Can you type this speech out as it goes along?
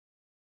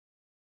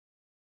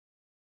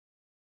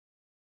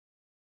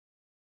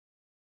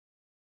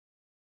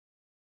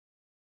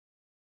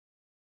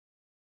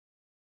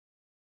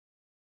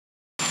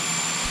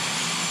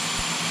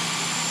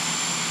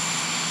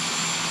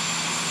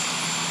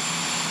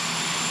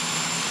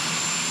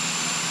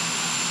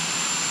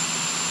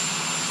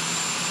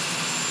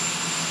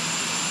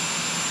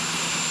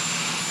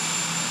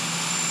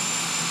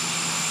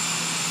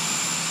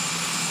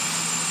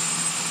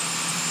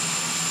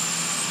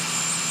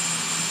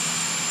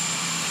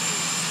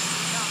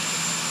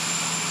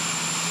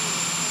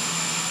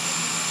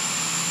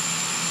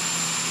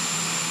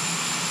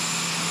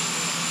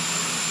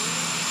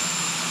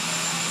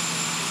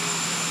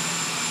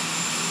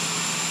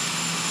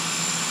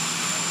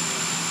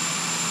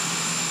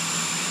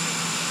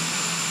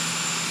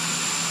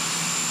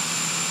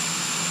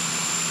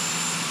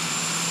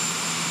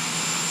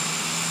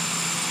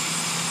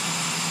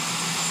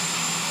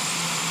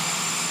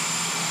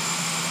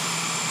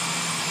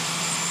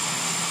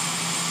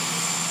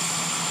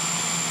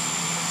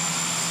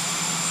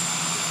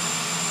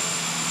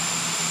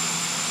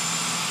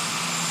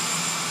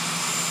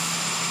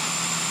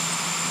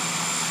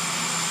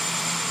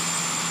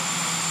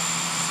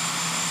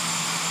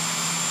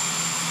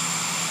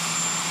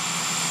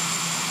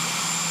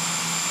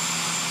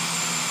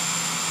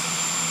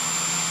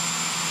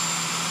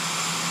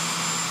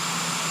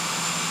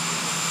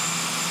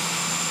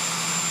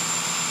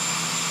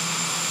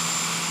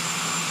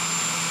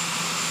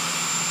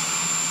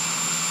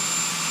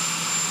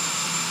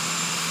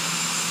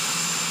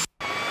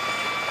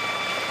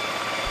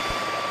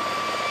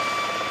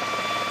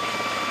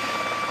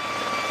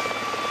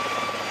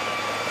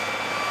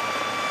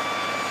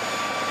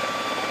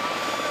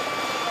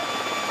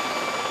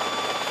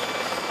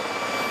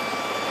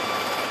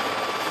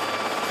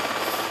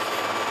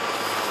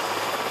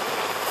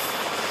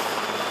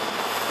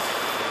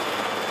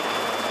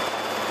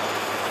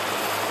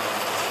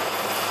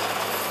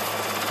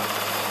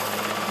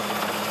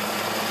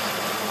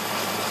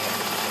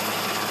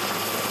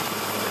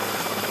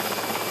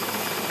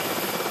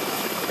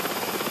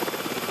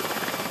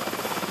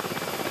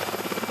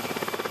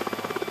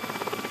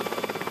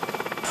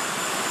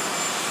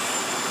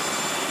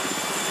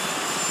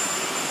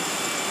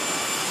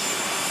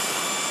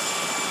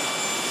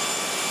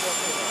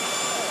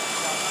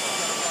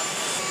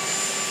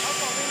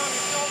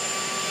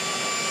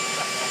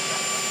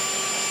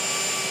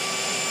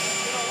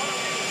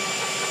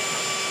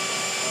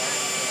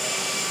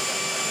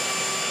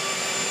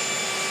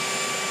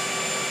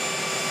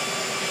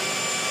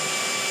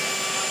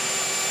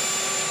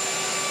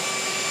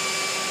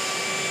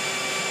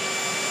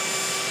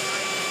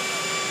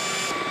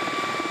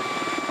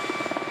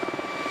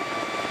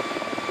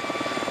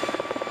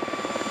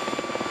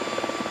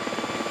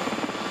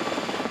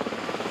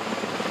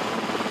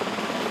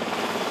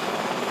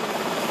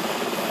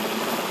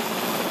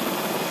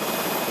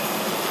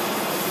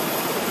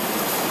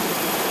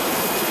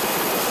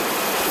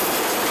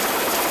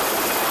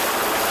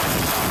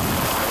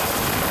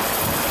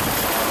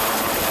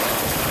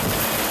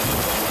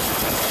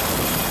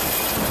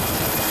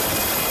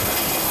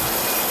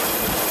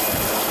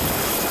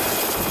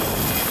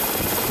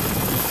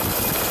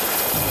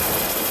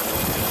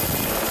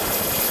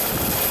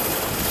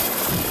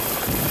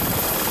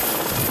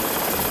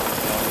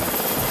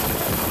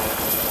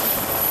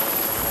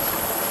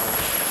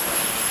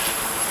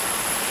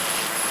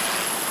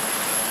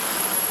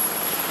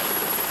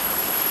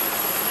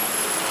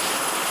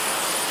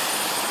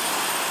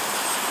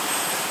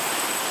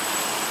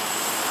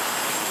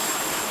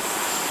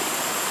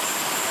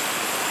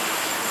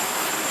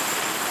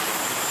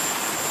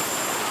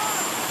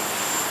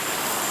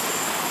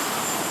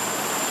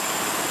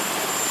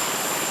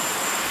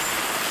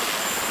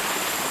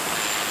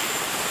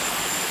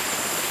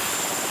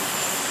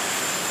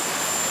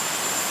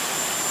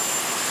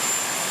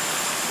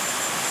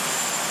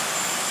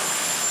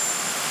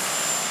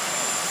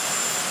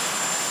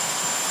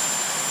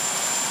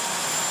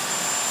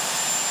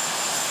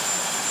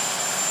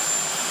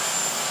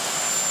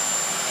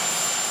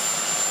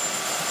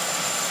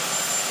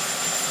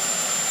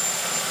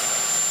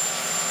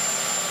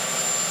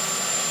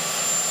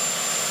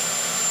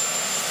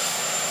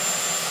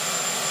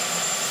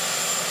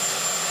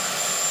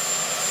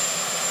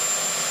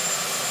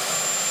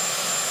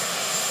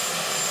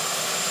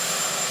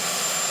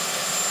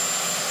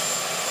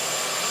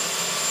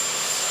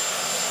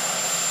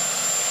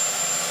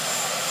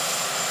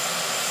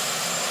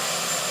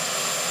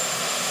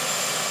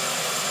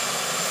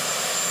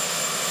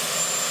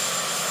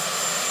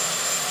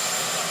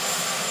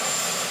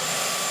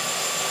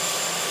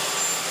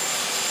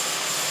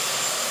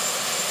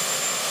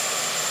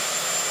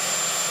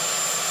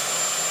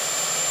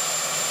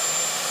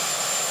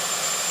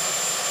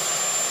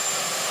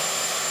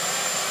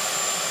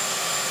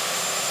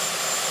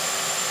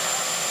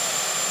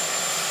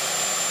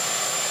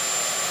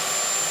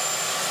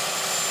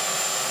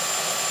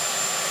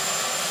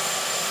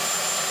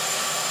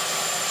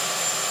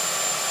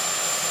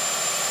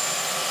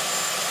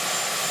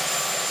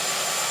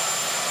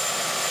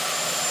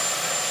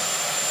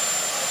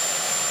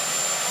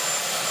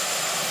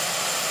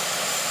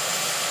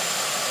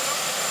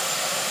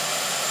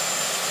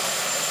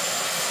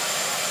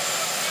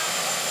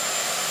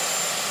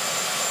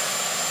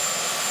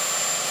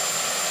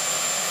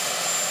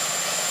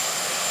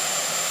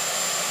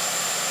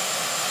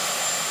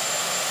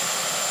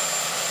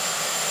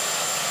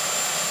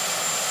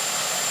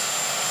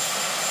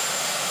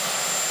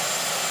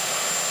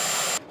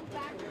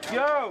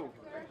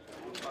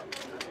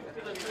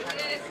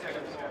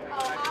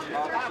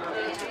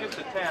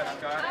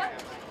test, God.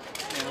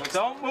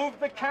 Don't move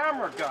the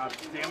camera, God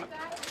damn it.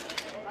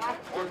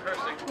 More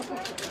cursing.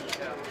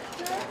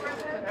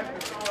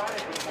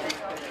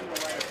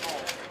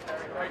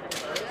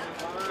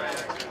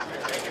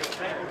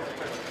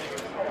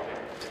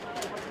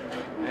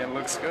 It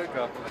looks good,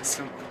 God bless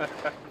him.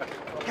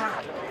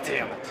 God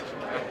damn it.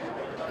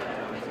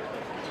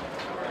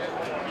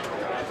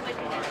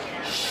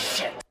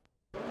 Shit.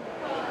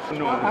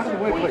 No, out of the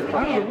way, please.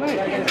 Out of the way.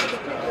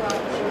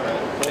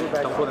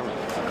 Don't put him in.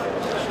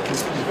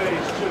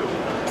 Phase 2.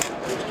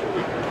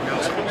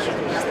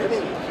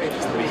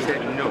 He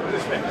said no.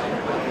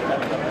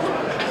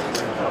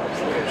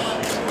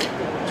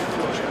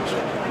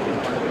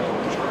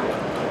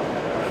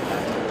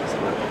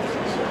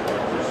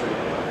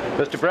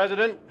 Mr.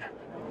 President,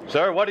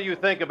 sir, what do you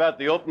think about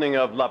the opening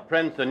of La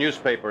Prensa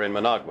newspaper in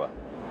Managua?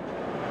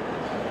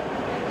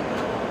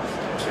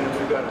 Senator,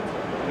 we've got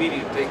a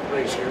meeting to take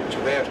place here, but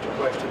you've asked a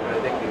question that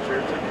I think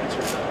deserves an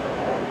answer.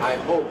 I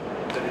hope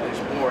that it is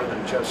more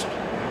than just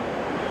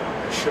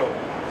a show.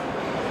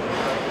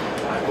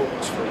 I hope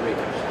it's for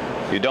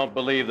Reagan. You don't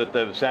believe that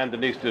the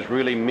Sandinistas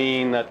really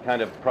mean that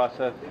kind of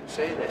process? I didn't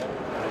say that.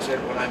 I said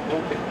what I'm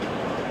hoping.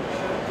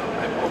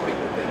 I'm hoping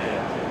that they have.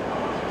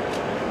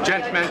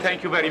 Gentlemen,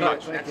 thank you very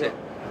much. That's it.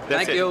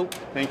 Thank you.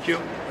 Thank you.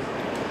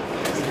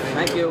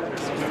 Thank you.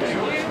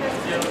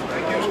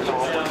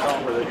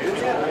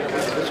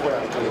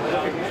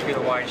 Get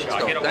a wide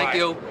shot. Get a Thank wide.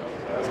 you.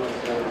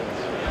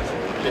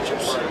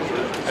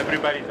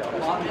 Everybody's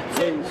out.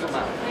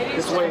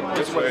 This way.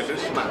 This way.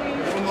 This way.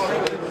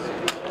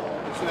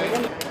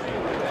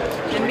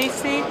 Can we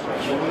see?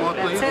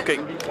 That's it. Okay.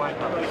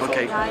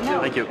 Okay. I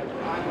know. Thank you. War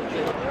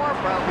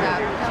broke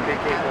out.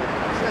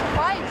 The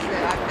fights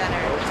that I've done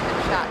are just been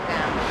shot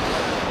down.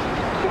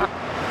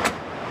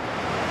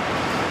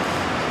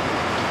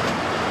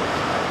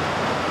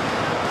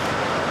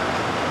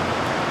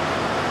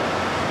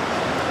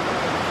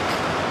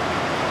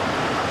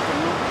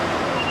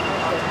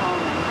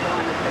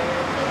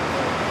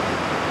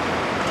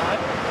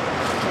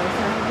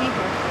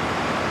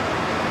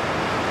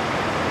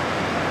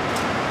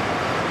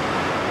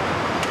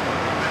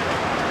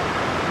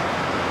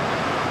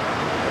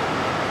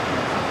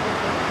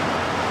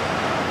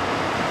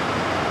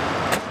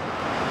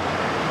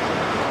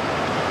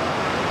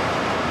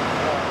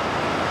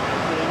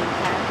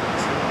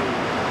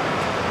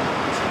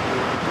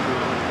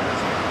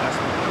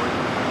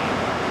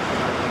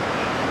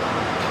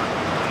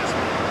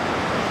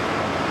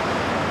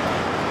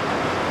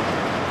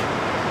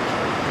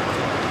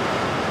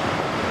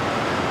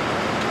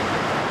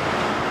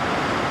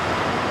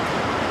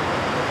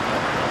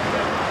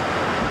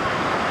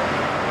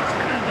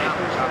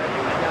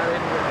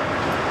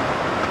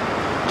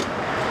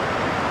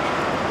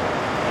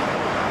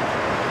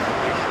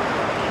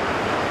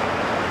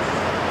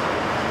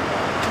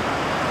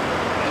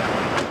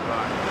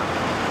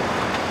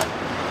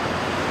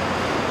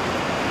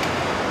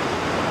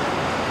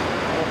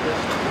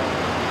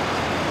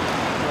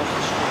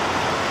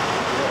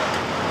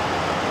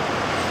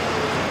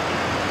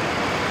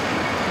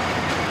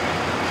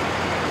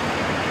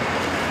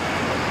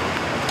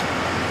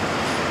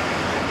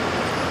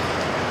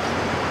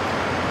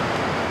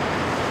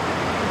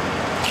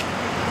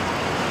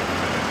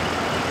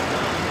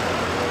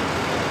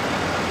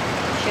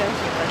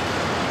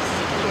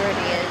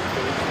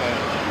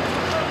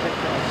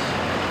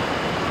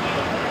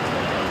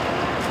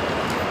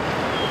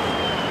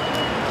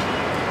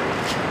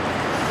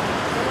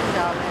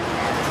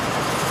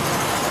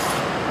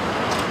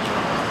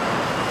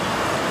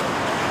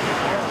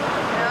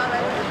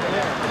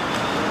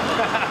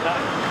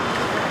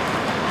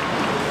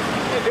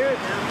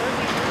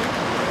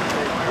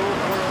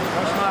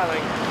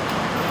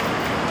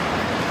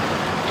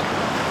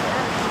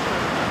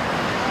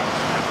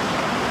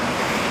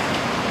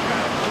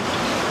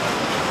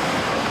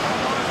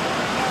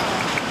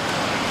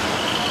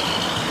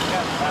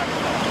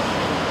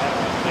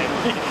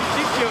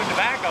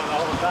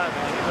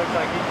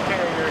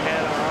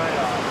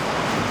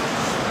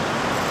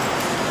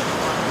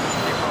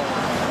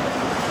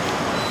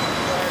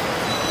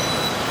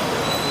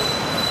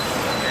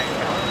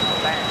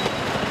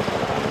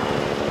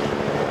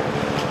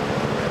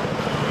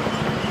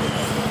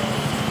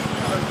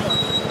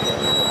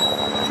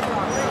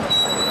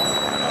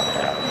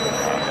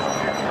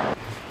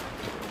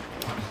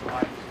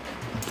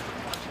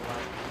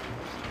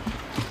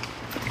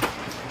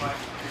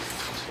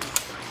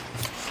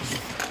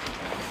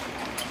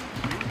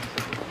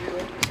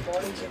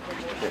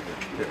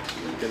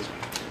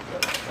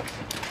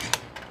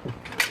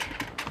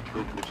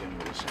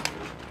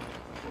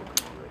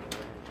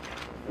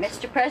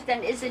 Mr.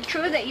 President, is it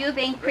true that you've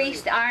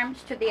increased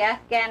arms to the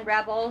Afghan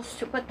rebels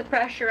to put the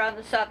pressure on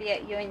the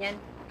Soviet Union?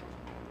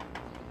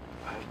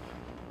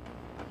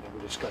 I've never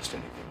discussed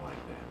anything like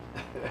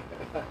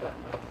that.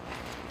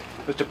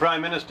 Mr.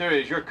 Prime Minister,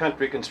 is your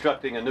country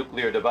constructing a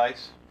nuclear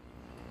device?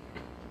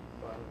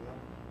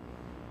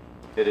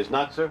 It is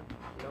not, sir?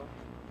 No.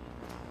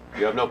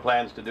 You have no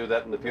plans to do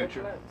that in the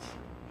future?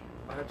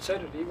 I had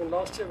said it even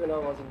last year when I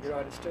was in the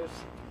United States.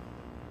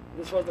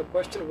 This was the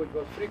question which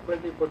was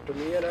frequently put to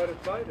me, and I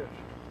replied it.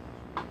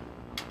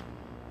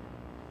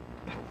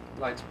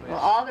 Lights, please. Well,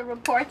 all the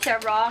reports are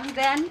wrong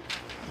then?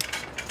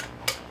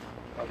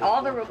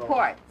 All the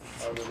reports.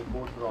 Are the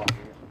reports wrong?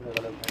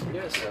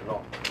 Yes, they're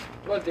wrong.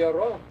 Well, they are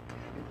wrong.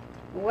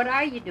 What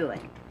are you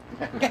doing?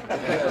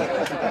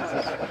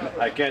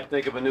 I can't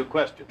think of a new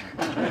question.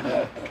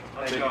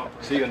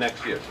 See you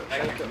next year, sir.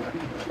 Thank you.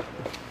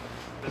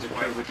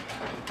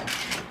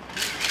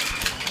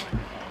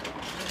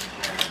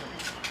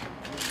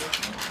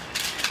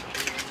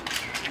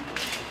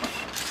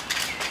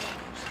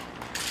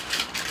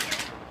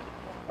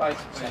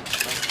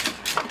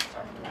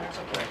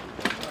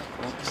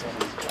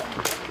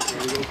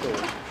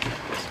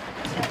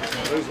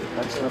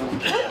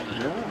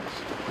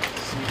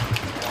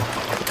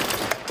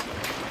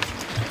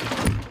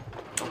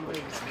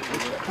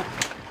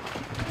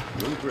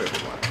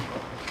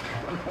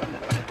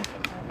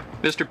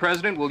 Mr.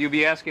 President, will you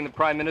be asking the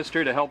Prime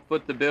Minister to help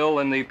foot the bill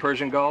in the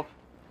Persian Gulf?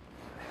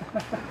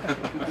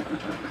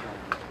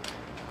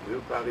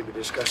 We'll probably be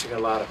discussing a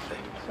lot of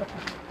things.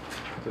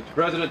 Mr.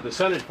 President, the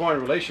Senate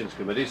Foreign Relations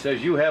Committee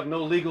says you have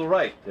no legal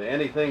right to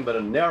anything but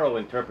a narrow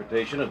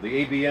interpretation of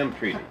the ABM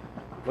Treaty.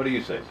 What do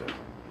you say, sir?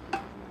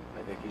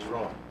 I think he's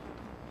wrong.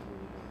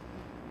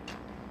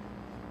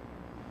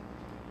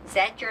 Is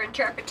that your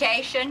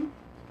interpretation?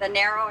 The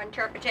narrow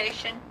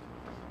interpretation?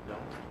 No.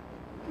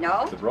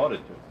 No? The broad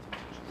interpretation.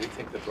 We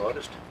think the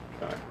broadest.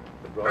 All right.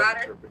 The broad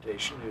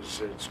interpretation is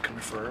it's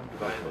confirmed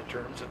by the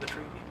terms of the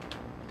treaty.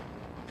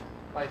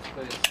 Lights,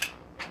 please.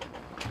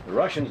 The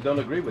Russians don't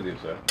agree with you,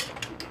 sir.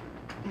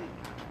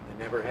 They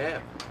never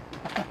have.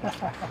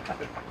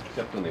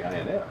 Except in the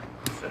INF.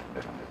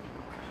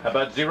 How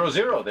about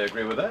 0-0? They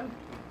agree with that?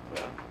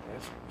 Well,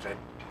 yes, that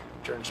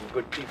turn some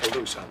good people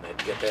loose on that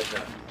to get that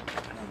done.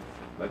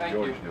 Let Thank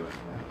George you. do it.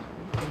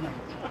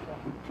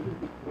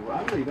 Well,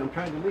 I'm leaving. I'm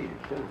trying to leave.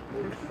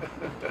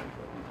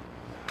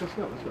 Let's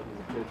go. Let's go.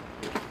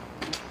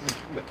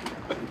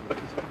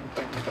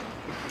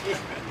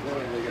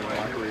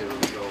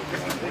 I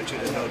want you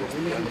to notice the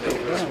young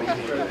lady was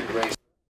speaking very gracefully.